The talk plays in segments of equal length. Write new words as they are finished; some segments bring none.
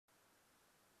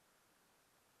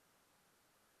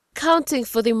Counting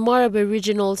for the Morobe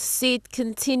Regional seat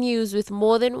continues with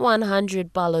more than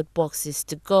 100 ballot boxes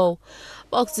to go.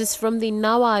 Boxes from the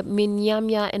Nawa,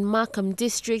 Minyamya and Makam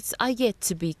districts are yet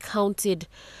to be counted.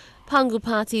 Pangu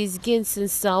Party's Ginson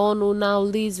Saonu now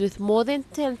leads with more than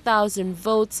 10,000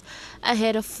 votes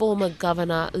ahead of former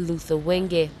Governor Luther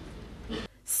Wenge.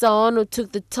 Saonu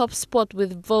took the top spot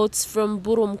with votes from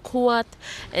Burum Kuat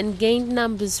and gained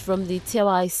numbers from the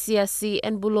Tewai Siasi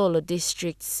and Bulolo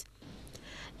districts,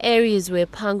 areas where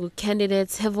Pangu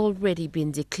candidates have already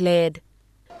been declared.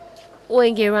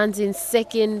 Wenge runs in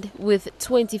second with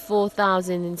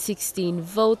 24,016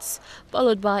 votes,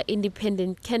 followed by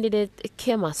independent candidate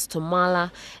Kemas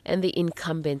Tomala and the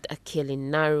incumbent Kelly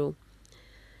Naru.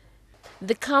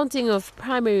 The counting of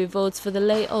primary votes for the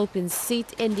Lae Open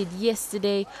seat ended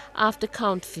yesterday after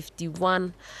count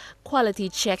 51. Quality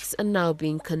checks are now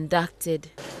being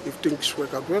conducted. If things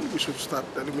work out well, we should start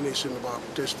elimination about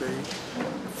Thursday,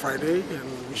 Friday,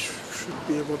 and we should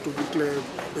be able to declare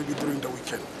maybe during the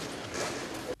weekend.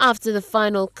 After the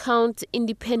final count,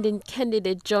 independent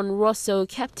candidate John Rosso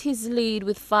kept his lead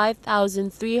with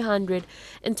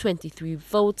 5,323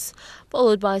 votes,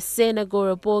 followed by Sena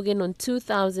Gorobogan on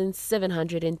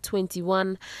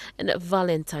 2,721 and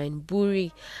Valentine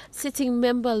Buri. Sitting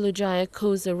member Lujaya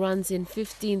Koza runs in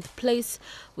 15th place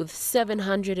with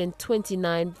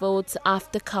 729 votes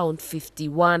after count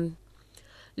 51.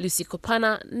 Lucy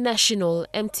Kopana, National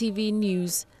EMTV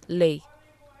News, Lae.